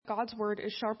God's word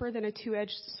is sharper than a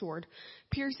two-edged sword,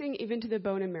 piercing even to the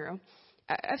bone and marrow.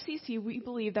 At FCC, we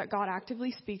believe that God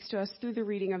actively speaks to us through the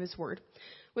reading of his word.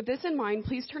 With this in mind,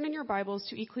 please turn in your Bibles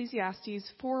to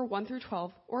Ecclesiastes 4, 1 through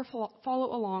 12, or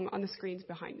follow along on the screens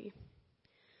behind me.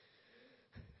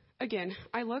 Again,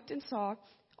 I looked and saw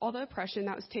all the oppression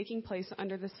that was taking place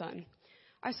under the sun.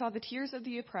 I saw the tears of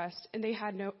the oppressed, and they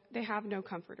have no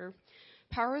comforter.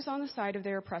 Power is on the side of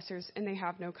their oppressors, and they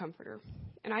have no comforter.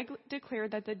 And I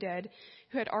declared that the dead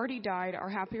who had already died are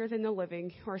happier than the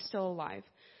living who are still alive.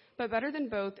 But better than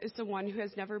both is the one who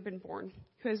has never been born,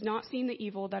 who has not seen the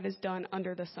evil that is done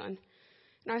under the sun.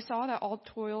 And I saw that all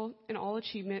toil and all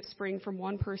achievement spring from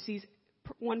one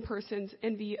person's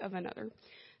envy of another.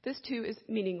 This too is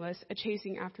meaningless, a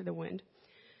chasing after the wind.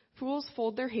 Fools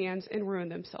fold their hands and ruin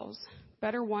themselves.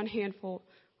 Better one handful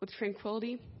with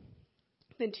tranquility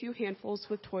than two handfuls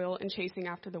with toil and chasing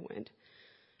after the wind.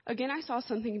 Again, I saw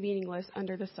something meaningless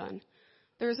under the sun.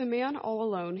 There was a man all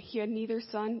alone. He had neither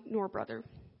son nor brother.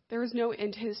 There was no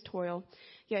end to his toil,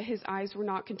 yet his eyes were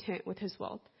not content with his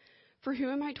wealth. For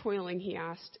who am I toiling, he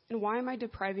asked, and why am I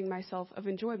depriving myself of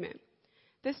enjoyment?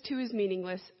 This too is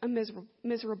meaningless, a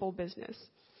miserable business.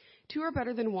 Two are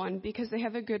better than one because they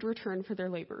have a good return for their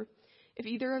labor. If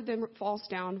either of them falls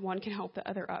down, one can help the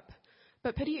other up.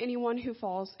 But pity anyone who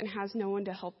falls and has no one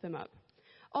to help them up.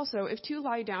 Also, if two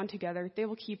lie down together, they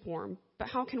will keep warm. But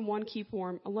how can one keep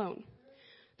warm alone?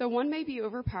 Though one may be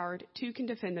overpowered, two can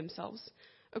defend themselves.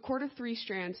 A cord of 3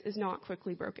 strands is not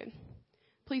quickly broken.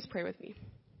 Please pray with me.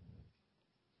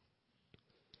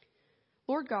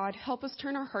 Lord God, help us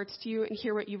turn our hearts to you and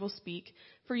hear what you will speak,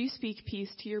 for you speak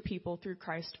peace to your people through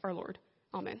Christ our Lord.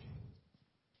 Amen.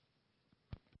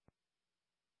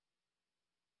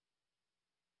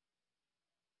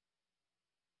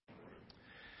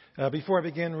 Before I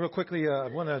begin, real quickly, I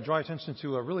want to draw attention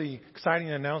to a really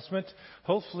exciting announcement.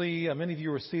 Hopefully, many of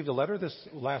you received a letter this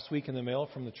last week in the mail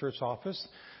from the church office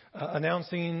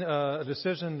announcing a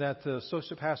decision that the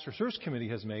Associate Pastor Search Committee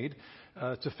has made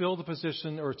to fill the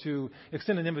position or to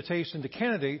extend an invitation to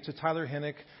candidate to Tyler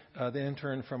Hennick, the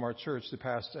intern from our church, the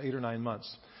past 8 or 9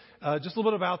 months. Just a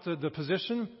little bit about the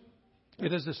position.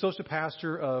 It is the Associate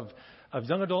Pastor of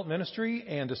Young Adult Ministry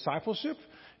and Discipleship.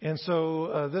 And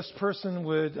so this person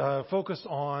would focus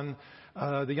on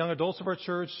the young adults of our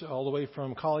church, all the way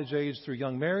from college age through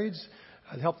young marrieds,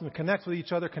 help them connect with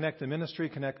each other, connect in ministry,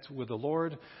 connect with the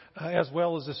Lord, as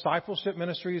well as discipleship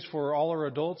ministries for all our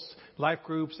adults, life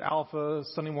groups, Alpha,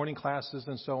 Sunday morning classes,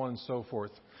 and so on and so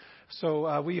forth.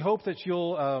 So we hope that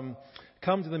you'll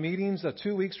come to the meetings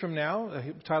 2 weeks from now.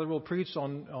 Tyler will preach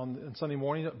on Sunday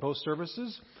morning at both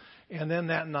services. And then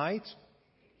that night,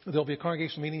 there'll be a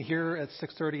congregational meeting here at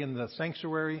 6:30 in the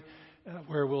sanctuary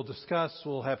where we'll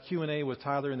have Q&A with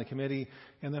Tyler and the committee,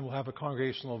 and then we'll have a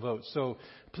congregational vote. So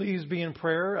please be in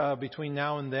prayer between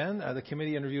now and then. The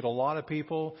committee interviewed a lot of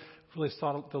people, really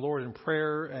sought the Lord in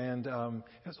prayer, and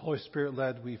as the Holy Spirit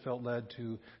led, we felt led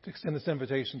to extend this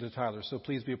invitation to Tyler. So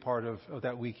please be a part of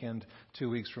that weekend 2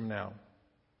 weeks from now.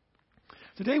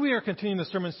 Today we are continuing the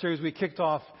sermon series we kicked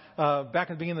off back at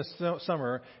the beginning of the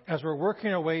summer as we're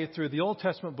working our way through the Old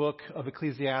Testament book of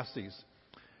Ecclesiastes.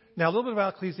 Now, a little bit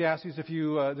about Ecclesiastes, if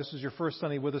this is your first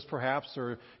Sunday with us perhaps,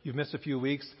 or you've missed a few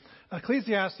weeks.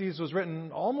 Ecclesiastes was written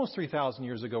almost 3,000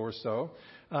 years ago or so.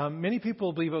 Many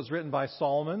people believe it was written by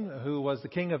Solomon, who was the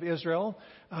king of Israel,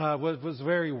 was a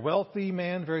very wealthy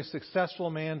man, very successful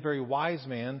man, very wise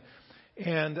man.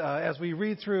 And as we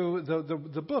read through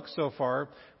the book so far,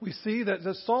 we see that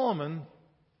Solomon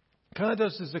kind of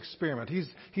does this experiment.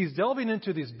 He's delving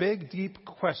into these big, deep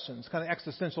questions, kind of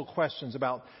existential questions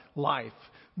about life,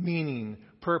 meaning,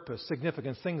 purpose,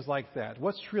 significance, things like that.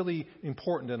 What's really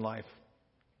important in life?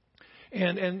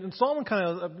 And Solomon kind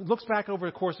of looks back over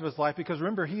the course of his life, because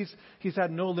remember, he's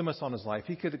had no limits on his life.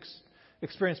 He could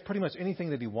experience pretty much anything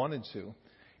that he wanted to.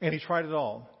 And he tried it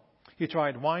all. He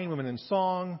tried wine, women, and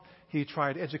song. He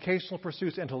tried educational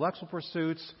pursuits, intellectual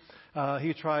pursuits.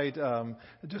 He tried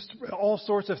just all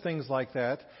sorts of things like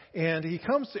that. And he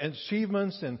comes to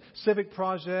achievements and civic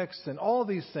projects and all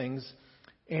these things.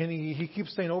 And he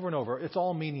keeps saying over and over, it's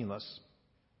all meaningless.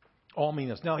 All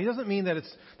meaningless. Now, he doesn't mean that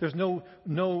there's no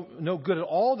good at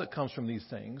all that comes from these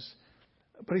things.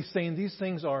 But he's saying these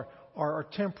things are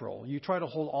temporal. You try to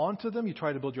hold on to them. You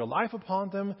try to build your life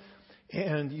upon them.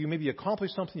 And you maybe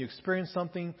accomplish something, you experience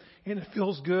something, and it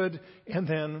feels good, and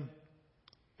then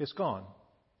it's gone.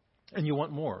 And you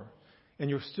want more. And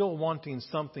you're still wanting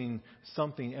something,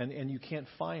 and you can't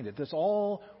find it. That's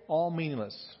all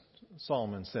meaningless,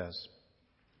 Solomon says.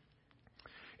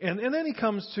 And then he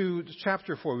comes to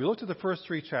chapter 4. We looked at the first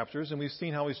 3 chapters, and we've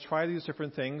seen how he's tried these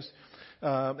different things.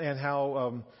 and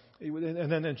how,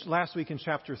 and then last week in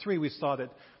chapter 3, we saw that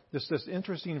this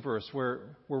interesting verse where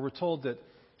we're told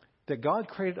that God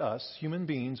created us, human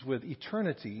beings, with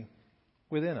eternity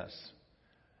within us.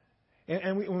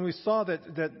 And when we saw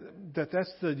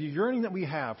that's the yearning that we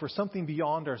have for something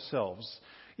beyond ourselves,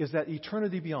 is that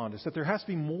eternity beyond us, that there has to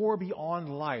be more beyond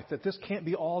life, that this can't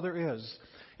be all there is,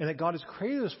 and that God has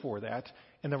created us for that,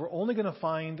 and that we're only going to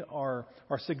find our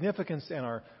significance and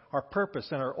our purpose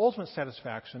and our ultimate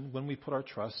satisfaction when we put our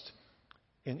trust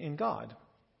in God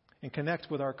and connect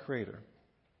with our Creator.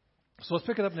 So let's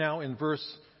pick it up now in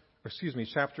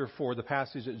chapter 4, the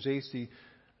passage that JC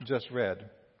just read.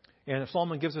 And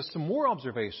Solomon gives us some more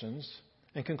observations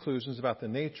and conclusions about the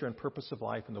nature and purpose of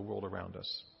life in the world around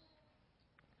us.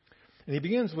 And he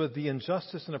begins with the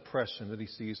injustice and oppression that he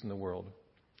sees in the world.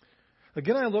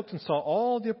 Again, I looked and saw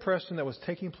all the oppression that was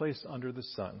taking place under the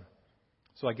sun.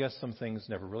 So I guess some things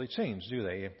never really change, do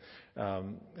they?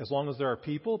 As long as there are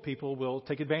people will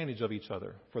take advantage of each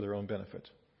other for their own benefit.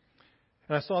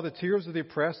 And I saw the tears of the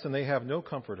oppressed, and they have no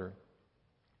comforter.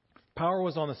 Power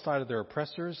was on the side of their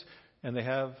oppressors, and they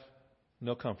have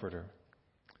no comforter.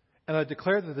 And I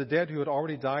declared that the dead who had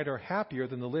already died are happier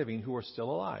than the living who are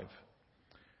still alive.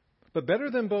 But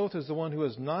better than both is the one who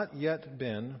has not yet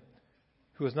been,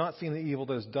 who has not seen the evil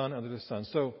that is done under the sun.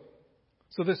 So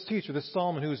this teacher, this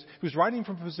Solomon, who's writing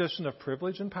from a position of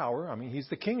privilege and power, I mean, he's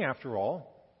the king after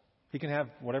all. He can have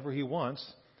whatever he wants.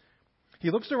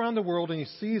 He looks around the world and he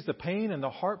sees the pain and the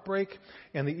heartbreak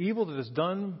and the evil that is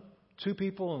done to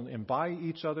people and by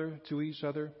each other, to each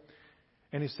other.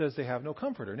 And he says they have no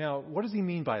comforter. Now, what does he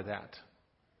mean by that?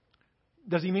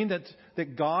 Does he mean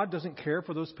that God doesn't care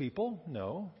for those people?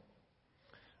 No.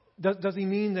 Does he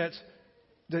mean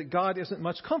that God isn't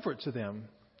much comfort to them?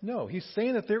 No. He's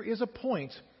saying that there is a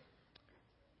point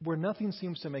where nothing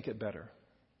seems to make it better.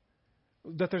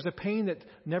 That there's a pain that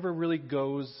never really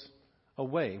goes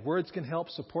away. Words can help,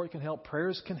 support can help,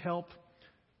 prayers can help.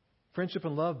 Friendship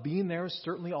and love, being there,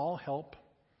 certainly all help.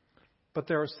 But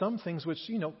there are some things which,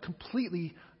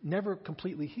 never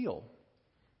completely heal.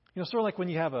 Sort of like when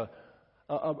you have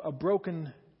a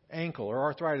broken ankle or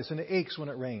arthritis and it aches when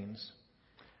it rains.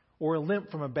 Or a limp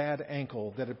from a bad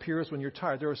ankle that appears when you're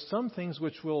tired. There are some things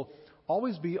which will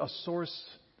always be a source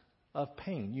of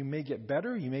pain. You may get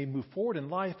better, you may move forward in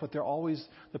life, but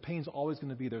the pain's always going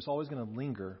to be there. It's always going to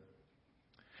linger.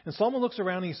 And Solomon looks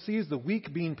around and he sees the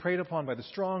weak being preyed upon by the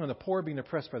strong and the poor being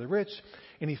oppressed by the rich.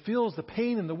 And he feels the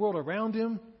pain in the world around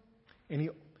him. And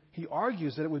he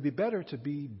argues that it would be better to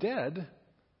be dead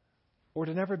or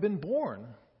to never have been born.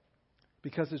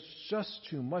 Because it's just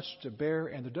too much to bear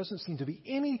and there doesn't seem to be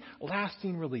any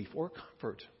lasting relief or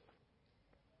comfort.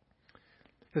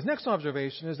 His next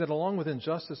observation is that along with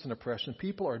injustice and oppression,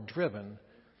 people are driven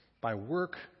by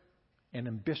work and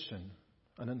ambition,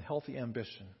 an unhealthy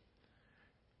ambition.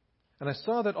 And I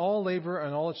saw that all labor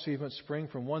and all achievement spring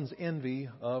from one's envy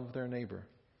of their neighbor.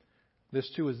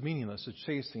 This too is meaningless, a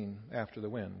chasing after the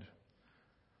wind.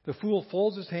 The fool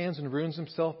folds his hands and ruins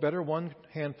himself. Better one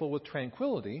handful with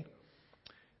tranquility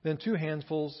than two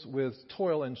handfuls with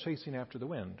toil and chasing after the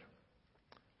wind.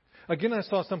 Again, I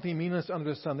saw something meaningless under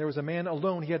the sun. There was a man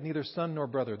alone. He had neither son nor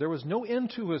brother. There was no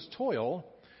end to his toil,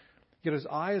 yet his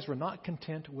eyes were not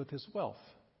content with his wealth.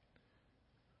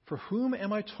 For whom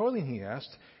am I toiling, he asked,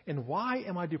 and why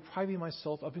am I depriving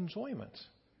myself of enjoyment?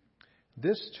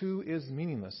 This too is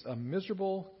meaningless, a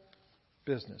miserable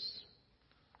business.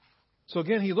 So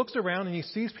again, he looks around and he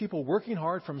sees people working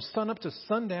hard from sunup to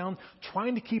sundown,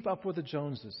 trying to keep up with the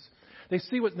Joneses. They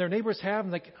see what their neighbors have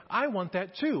and I want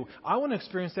that too. I want to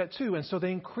experience that too. And so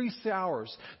they increase the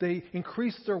hours. They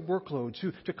increase their workload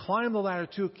to climb the ladder,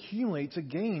 to accumulate, to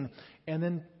gain. And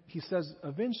then he says,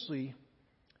 eventually,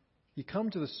 you come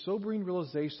to the sobering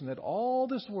realization that all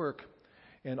this work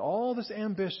and all this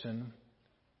ambition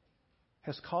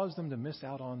has caused them to miss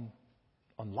out on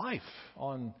life,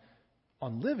 on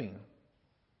living.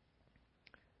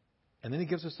 And then he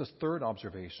gives us this third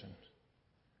observation.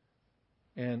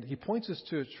 And he points us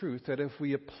to a truth that if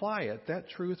we apply it, that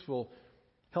truth will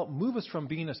help move us from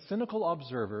being a cynical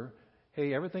observer,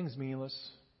 hey, everything's meaningless,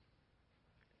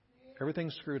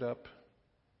 everything's screwed up,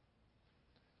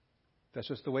 that's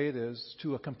just the way it is,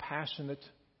 to a compassionate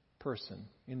person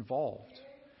involved.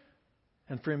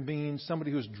 And from being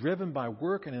somebody who's driven by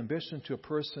work and ambition to a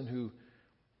person who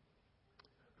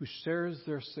shares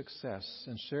their success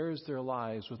and shares their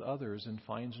lives with others and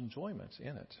finds enjoyment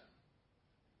in it.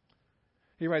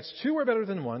 He writes, two are better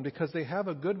than one because they have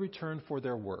a good return for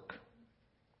their work.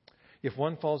 If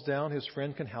one falls down, his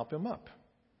friend can help him up.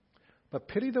 But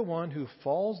pity the one who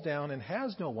falls down and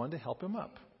has no one to help him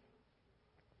up.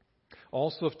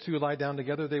 Also, if two lie down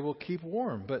together, they will keep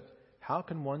warm. But how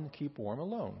can one keep warm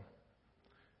alone?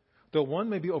 Though one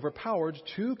may be overpowered,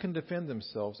 two can defend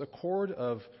themselves. A cord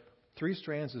of 3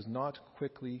 strands is not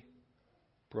quickly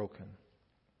broken.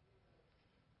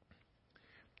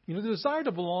 You know, the desire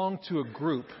to belong to a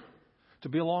group, to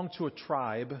belong to a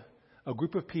tribe, a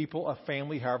group of people, a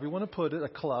family, however you want to put it, a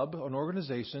club, an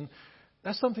organization,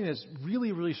 that's something that's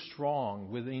really, really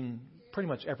strong within pretty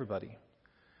much everybody.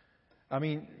 I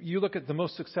mean, you look at the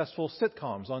most successful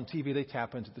sitcoms on TV, they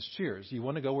tap into this Cheers. You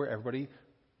want to go where everybody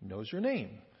knows your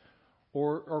name.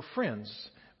 Or Friends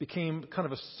became kind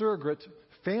of a surrogate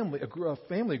family, a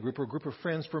family group or a group of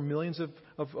friends for millions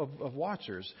of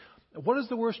watchers. What is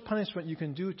the worst punishment you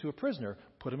can do to a prisoner?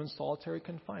 Put him in solitary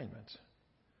confinement.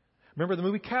 Remember the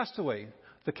movie Castaway?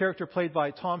 The character played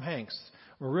by Tom Hanks,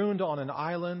 marooned on an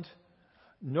island,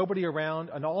 nobody around,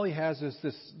 and all he has is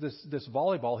this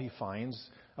volleyball he finds,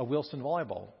 a Wilson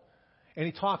volleyball. And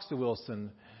he talks to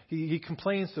Wilson. He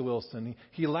complains to Wilson.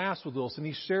 He laughs with Wilson.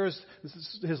 He shares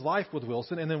his life with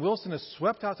Wilson. And then Wilson is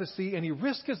swept out to sea, and he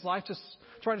risks his life to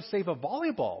try to save a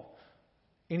volleyball.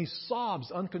 And he sobs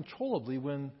uncontrollably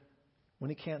when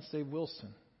he can't save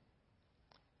Wilson.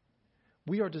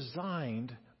 We are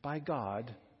designed by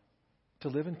God to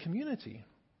live in community,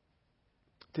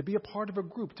 to be a part of a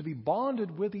group, to be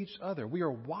bonded with each other. We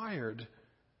are wired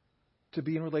to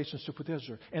be in relationship with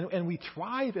Israel. And we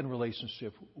thrive in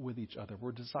relationship with each other.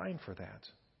 We're designed for that.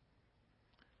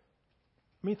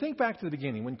 I mean, think back to the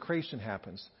beginning when creation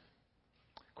happens.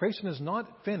 Creation is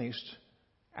not finished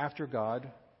after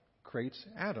God creates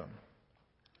Adam.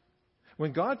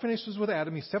 When God finishes with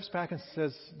Adam, he steps back and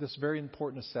says this very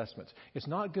important assessment. It's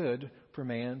not good for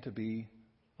man to be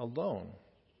alone.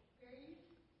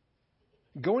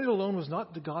 Going it alone was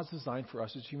not God's design for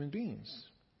us as human beings.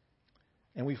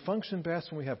 And we function best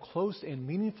when we have close and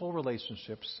meaningful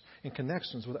relationships and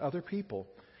connections with other people.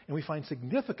 And we find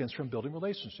significance from building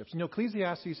relationships. You know,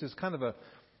 Ecclesiastes is kind of a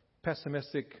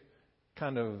pessimistic,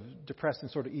 kind of depressing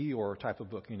sort of Eeyore type of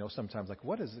book. You know, sometimes like,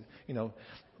 what is it? You know,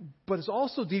 but it's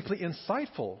also deeply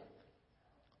insightful.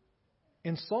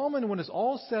 In Solomon, when it's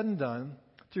all said and done,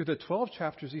 through the 12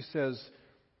 chapters, he says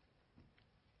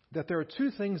that there are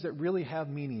 2 things that really have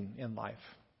meaning in life.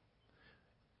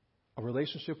 A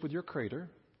relationship with your Creator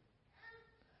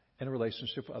and a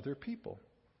relationship with other people.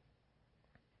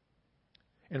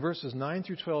 In verses 9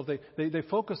 through 12, they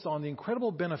focus on the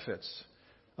incredible benefits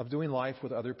of doing life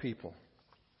with other people.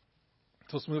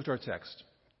 So let's move to our text.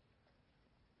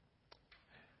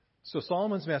 So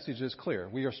Solomon's message is clear.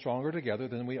 We are stronger together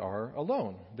than we are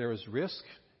alone. There is risk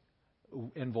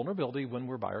and vulnerability when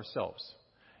we're by ourselves.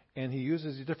 And he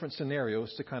uses these different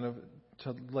scenarios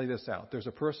to lay this out. There's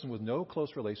a person with no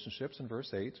close relationships in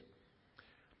verse 8.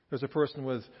 There's a person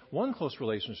with one close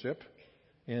relationship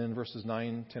in verses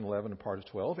 9, 10, 11, and part of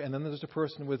 12. And then there's a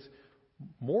person with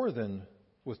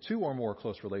 2 or more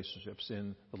close relationships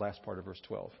in the last part of verse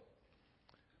 12.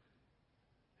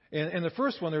 And the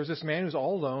first one, there's this man who's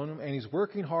all alone, and he's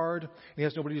working hard, and he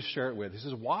has nobody to share it with. He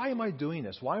says, why am I doing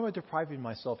this? Why am I depriving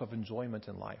myself of enjoyment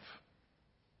in life?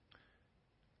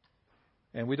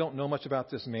 And we don't know much about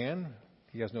this man.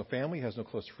 He has no family. He has no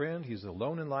close friend. He's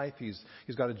alone in life. He's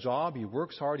got a job. He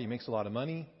works hard. He makes a lot of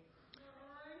money.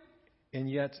 And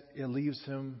yet it leaves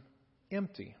him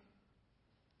empty,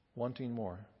 wanting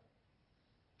more.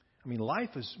 I mean,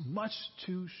 life is much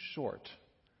too short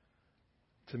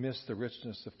to miss the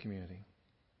richness of community.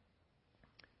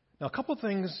 Now, a couple of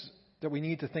things that we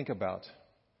need to think about.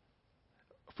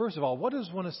 First of all, what is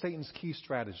one of Satan's key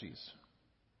strategies?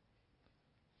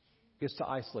 It's to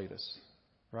isolate us,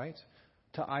 right?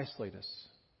 To isolate us,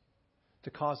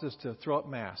 to cause us to throw up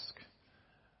masks,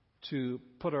 to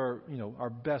put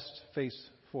our best face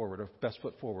forward, our best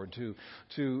foot forward,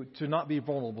 to not be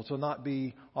vulnerable, to not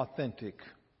be authentic.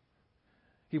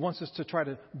 He wants us to try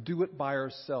to do it by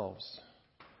ourselves.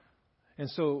 And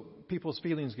so people's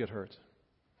feelings get hurt,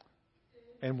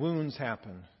 and wounds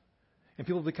happen, and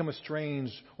people become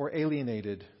estranged or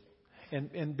alienated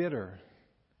and bitter.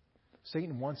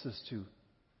 Satan wants us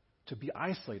to be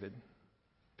isolated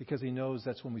because he knows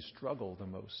that's when we struggle the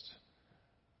most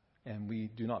and we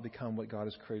do not become what God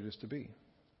has created us to be.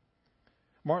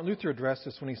 Martin Luther addressed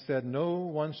this when he said, no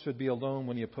one should be alone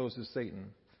when he opposes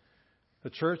Satan. The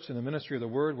church and the ministry of the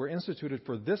word were instituted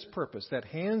for this purpose, that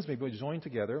hands may be joined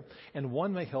together and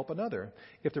one may help another.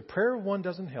 If the prayer of one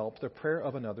doesn't help, the prayer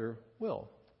of another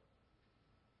will.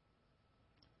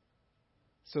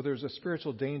 So there's a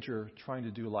spiritual danger trying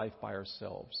to do life by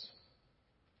ourselves.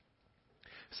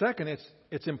 Second,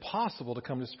 it's impossible to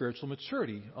come to spiritual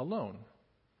maturity alone.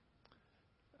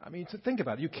 I mean, to think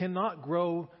about it. You cannot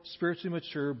grow spiritually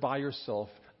mature by yourself,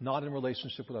 not in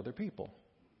relationship with other people.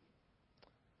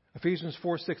 Ephesians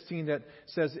 4:16 that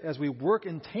says, as we work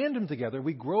in tandem together,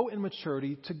 we grow in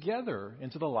maturity together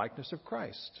into the likeness of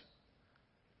Christ.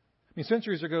 I mean,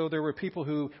 centuries ago, there were people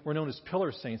who were known as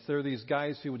pillar saints. There were these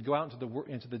guys who would go out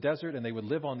into the desert and they would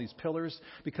live on these pillars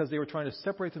because they were trying to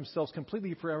separate themselves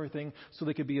completely from everything so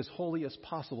they could be as holy as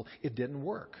possible. It didn't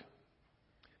work.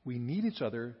 We need each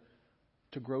other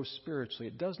to grow spiritually.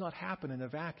 It does not happen in a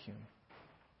vacuum.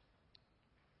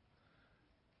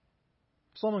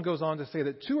 Solomon goes on to say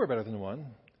that two are better than one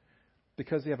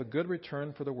because they have a good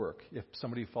return for the work. If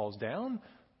somebody falls down,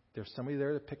 there's somebody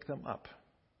there to pick them up.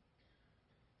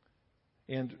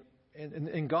 And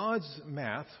in God's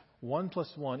math, 1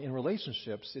 + 1 in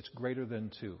relationships, it's greater than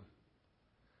 2.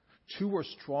 2 are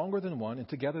stronger than 1, and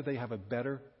together they have a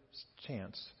better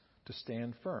chance to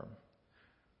stand firm.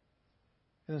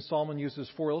 And then Solomon uses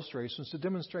 4 illustrations to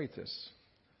demonstrate this.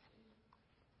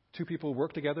 2 people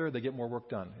work together, they get more work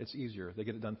done. It's easier. They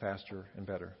get it done faster and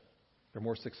better. They're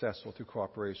more successful through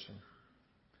cooperation.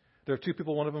 There are 2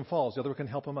 people, one of them falls, the other can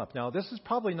help him up. Now, this is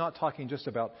probably not talking just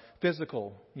about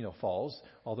physical, falls,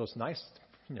 although it's nice,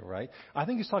 right? I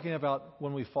think he's talking about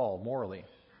when we fall morally,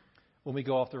 when we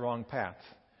go off the wrong path,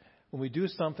 when we do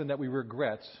something that we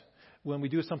regret, when we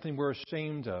do something we're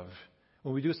ashamed of,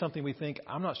 when we do something we think,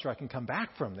 I'm not sure I can come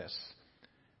back from this.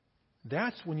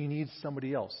 That's when you need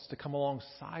somebody else to come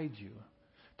alongside you,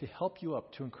 to help you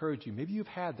up, to encourage you. Maybe you've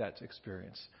had that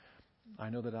experience.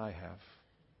 I know that I have.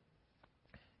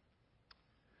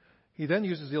 He then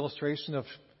uses the illustration of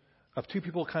 2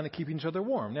 people kind of keeping each other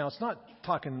warm. Now, it's not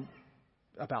talking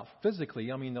about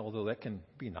physically, although that can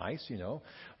be nice,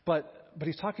 but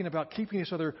he's talking about keeping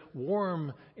each other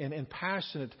warm and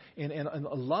passionate and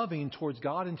loving towards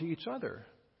God and to each other.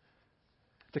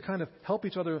 To kind of help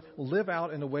each other live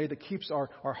out in a way that keeps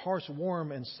our hearts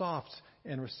warm and soft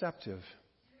and receptive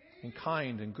and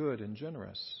kind and good and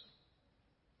generous.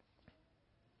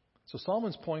 So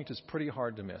Solomon's point is pretty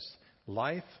hard to miss.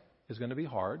 Life is going to be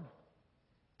hard.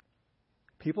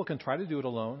 People can try to do it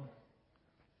alone.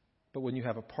 But when you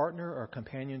have a partner or a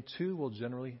companion, 2 will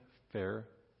generally fare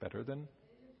better than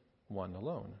 1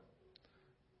 alone.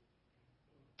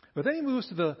 But then he moves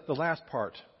to the last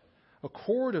part. A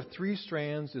cord of 3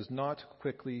 strands is not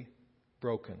quickly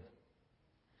broken.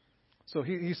 So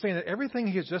he's saying that everything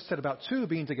he has just said about 2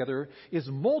 being together is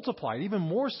multiplied, even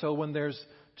more so when there's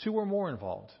 2 or more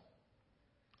involved.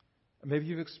 Maybe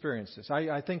you've experienced this.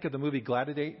 I think of the movie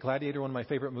Gladiator, one of my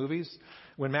favorite movies,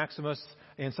 when Maximus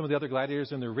and some of the other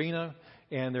gladiators are in the arena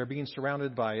and they're being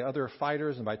surrounded by other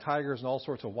fighters and by tigers and all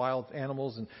sorts of wild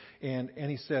animals. And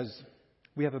he says,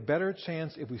 we have a better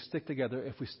chance if we stick together.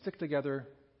 If we stick together,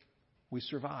 we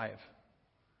survive.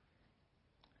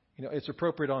 It's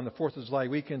appropriate on the 4th of July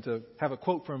weekend to have a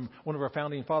quote from one of our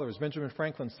founding fathers. Benjamin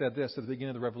Franklin said this at the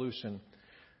beginning of the Revolution.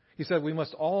 He said, we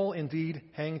must all indeed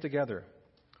hang together,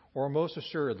 or most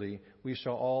assuredly, we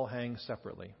shall all hang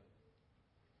separately.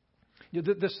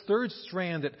 This third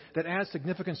strand that adds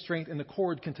significant strength in the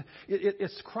cord,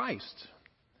 it's Christ.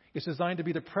 It's designed to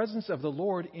be the presence of the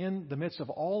Lord in the midst of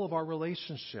all of our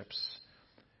relationships.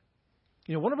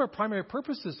 One of our primary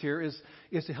purposes here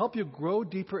is to help you grow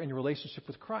deeper in your relationship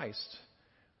with Christ.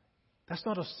 That's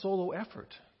not a solo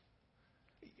effort.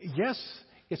 Yes,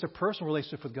 it's a personal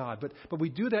relationship with God, but we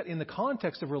do that in the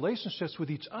context of relationships with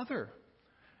each other.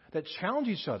 That challenge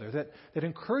each other, that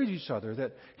encourage each other,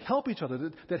 that help each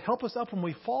other, that help us up when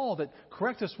we fall, that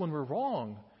correct us when we're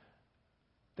wrong,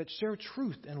 that share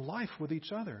truth and life with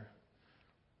each other.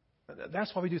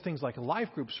 That's why we do things like life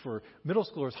groups for middle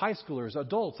schoolers, high schoolers,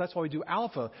 adults. That's why we do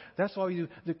Alpha. That's why we do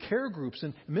the care groups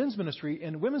and men's ministry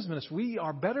and women's ministry. We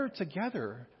are better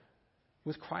together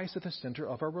with Christ at the center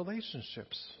of our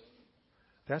relationships.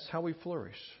 That's how we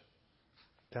flourish.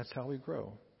 That's how we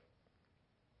grow.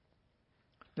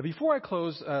 Now, before I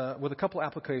close with a couple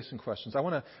application questions, I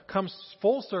want to come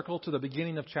full circle to the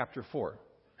beginning of chapter 4.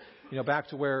 Back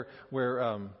to where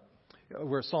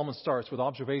Solomon starts with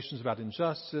observations about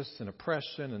injustice and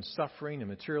oppression and suffering and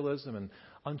materialism and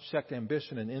unchecked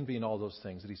ambition and envy and all those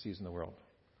things that he sees in the world.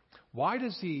 Why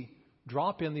does he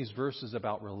drop in these verses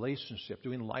about relationship,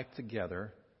 doing life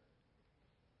together,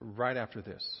 right after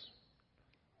this?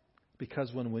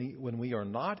 Because when we are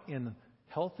not in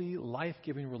healthy,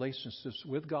 life-giving relationships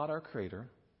with God, our Creator,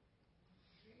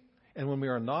 and when we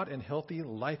are not in healthy,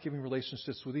 life-giving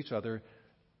relationships with each other,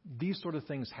 these sort of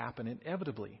things happen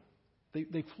inevitably.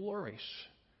 They flourish.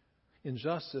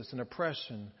 Injustice and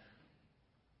oppression.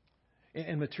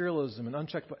 and materialism and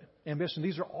unchecked ambition.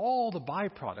 These are all the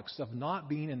byproducts of not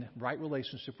being in right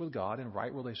relationship with God and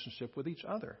right relationship with each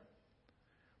other.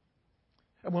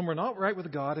 And when we're not right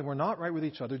with God and we're not right with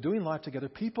each other, doing life together,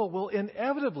 people will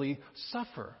inevitably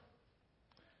suffer.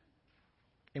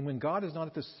 And when God is not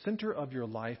at the center of your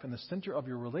life and the center of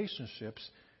your relationships,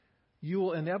 you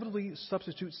will inevitably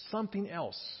substitute something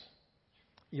else.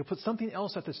 You'll put something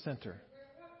else at the center.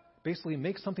 Basically,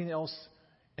 make something else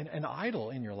an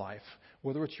idol in your life,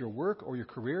 whether it's your work or your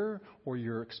career or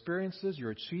your experiences,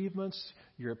 your achievements,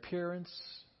 your appearance.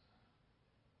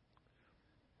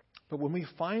 But when we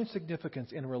find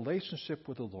significance in a relationship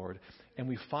with the Lord, and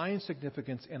we find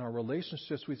significance in our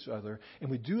relationships with each other, and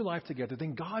we do life together,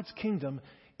 then God's kingdom,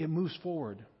 it moves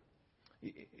forward.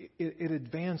 It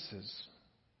advances.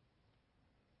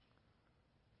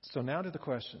 So now to the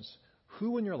questions.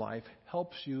 Who in your life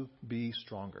helps you be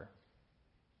stronger?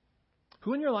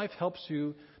 Who in your life helps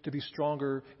you to be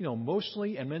stronger,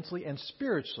 emotionally and mentally and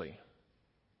spiritually?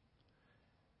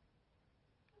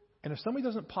 And if somebody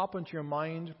doesn't pop into your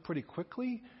mind pretty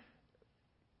quickly,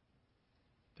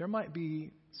 there might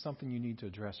be something you need to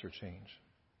address or change.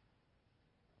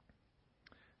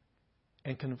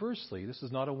 And conversely, this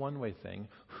is not a one-way thing.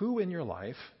 Who in your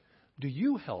life do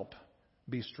you help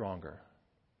be stronger?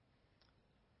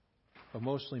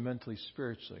 Emotionally, mentally,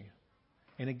 spiritually.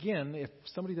 And again, if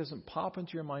somebody doesn't pop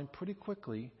into your mind pretty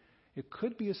quickly, it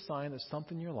could be a sign that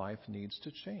something in your life needs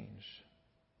to change.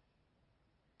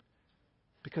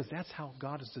 Because that's how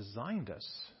God has designed us.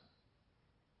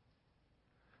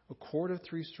 A cord of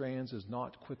 3 strands is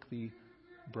not quickly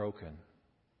broken.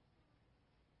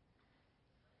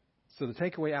 So the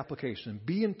takeaway application,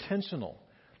 be intentional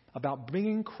about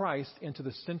bringing Christ into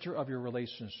the center of your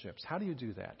relationships. How do you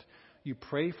do that? You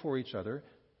pray for each other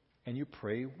and you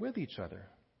pray with each other.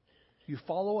 You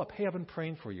follow up. Hey, I've been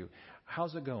praying for you.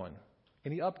 How's it going?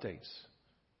 Any updates?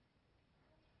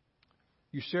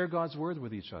 You share God's word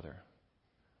with each other.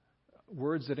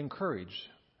 Words that encourage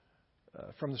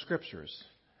from the Scriptures.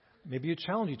 Maybe you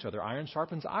challenge each other. Iron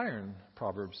sharpens iron,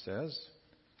 Proverbs says.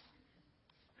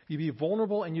 You be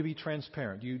vulnerable and you be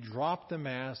transparent. You drop the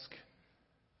mask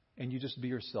and you just be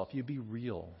yourself. You be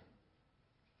real.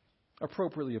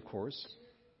 Appropriately, of course,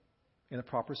 in a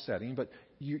proper setting, but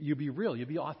you be real. You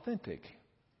be authentic.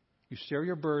 You share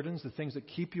your burdens, the things that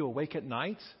keep you awake at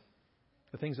night,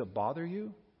 the things that bother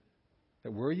you,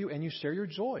 that worry you, and you share your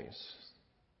joys.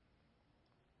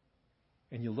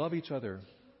 And you love each other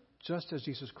just as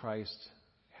Jesus Christ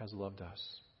has loved us.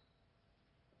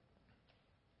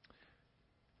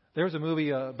 There was a movie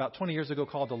about 20 years ago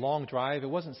called The Long Drive. It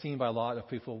wasn't seen by a lot of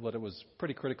people, but it was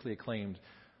pretty critically acclaimed.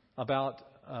 About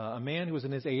a man who was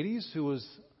in his 80s who was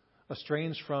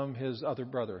estranged from his other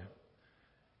brother.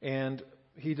 And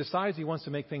he decides he wants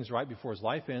to make things right before his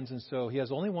life ends. And so he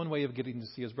has only one way of getting to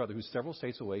see his brother, who's several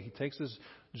states away. He takes his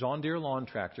John Deere lawn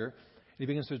tractor and he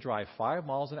begins to drive 5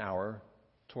 miles an hour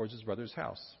towards his brother's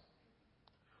house.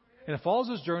 And it follows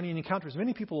his journey and encounters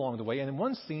many people along the way. And in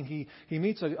one scene, he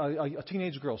meets a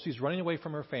teenage girl. She's running away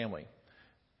from her family.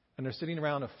 And they're sitting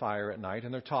around a fire at night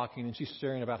and they're talking. And she's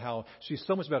sharing about how she's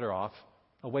so much better off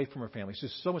away from her family.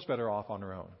 She's so much better off on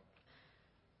her own.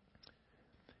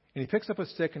 And he picks up a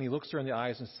stick and he looks her in the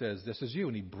eyes and says, "This is you."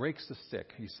 And he breaks the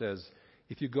stick. He says,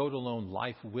 "If you go it alone,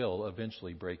 life will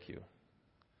eventually break you."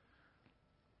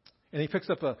 And he picks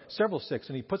up several sticks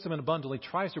and he puts them in a bundle. He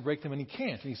tries to break them and he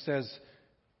can't. And he says,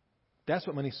 that's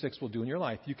what many sticks will do in your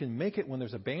life. You can make it when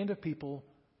there's a band of people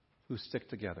who stick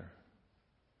together.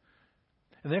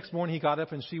 And the next morning he got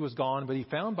up and she was gone, but he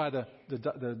found by the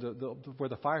where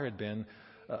the fire had been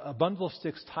a bundle of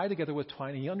sticks tied together with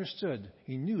twine, and he understood,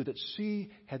 he knew that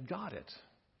she had got it.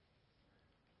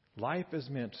 Life is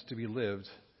meant to be lived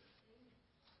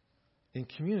in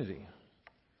community,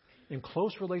 in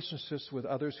close relationships with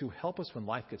others who help us when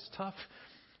life gets tough,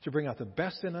 to bring out the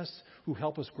best in us, who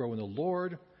help us grow in the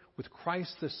Lord, with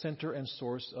Christ the center and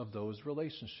source of those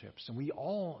relationships. And we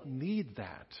all need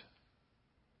that.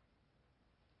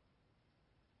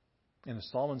 And as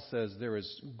Solomon says, there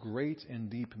is great and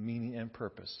deep meaning and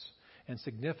purpose and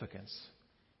significance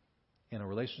in a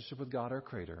relationship with God, our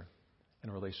Creator,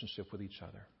 and a relationship with each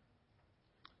other.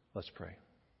 Let's pray.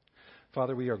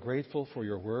 Father, we are grateful for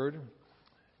your word.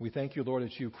 We thank you, Lord,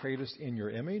 that you created us in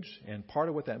your image. And part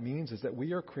of what that means is that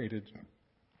we are created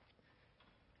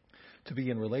to be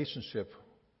in relationship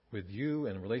with you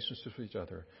and relationships with each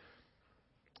other.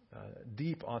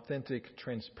 Deep, authentic,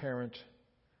 transparent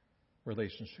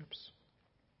relationships.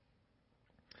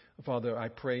 Father, I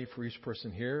pray for each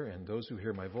person here and those who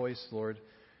hear my voice, Lord.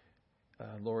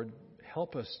 Lord,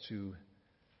 help us to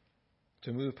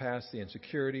to move past the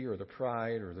insecurity or the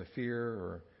pride or the fear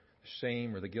or the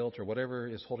shame or the guilt or whatever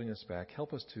is holding us back.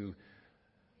 Help us to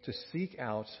seek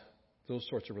out those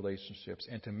sorts of relationships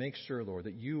and to make sure, Lord,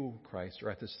 that you, Christ, are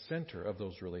at the center of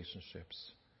those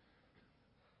relationships.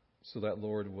 So that,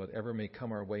 Lord, whatever may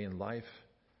come our way in life,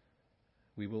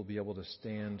 we will be able to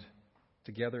stand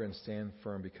together and stand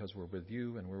firm because we're with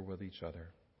you and we're with each other.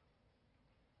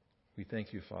 We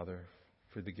thank you, Father,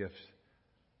 for the gift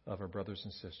of our brothers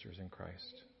and sisters in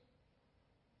Christ.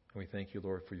 And we thank you,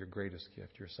 Lord, for your greatest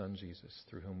gift, your Son, Jesus,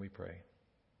 through whom we pray.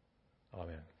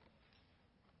 Amen.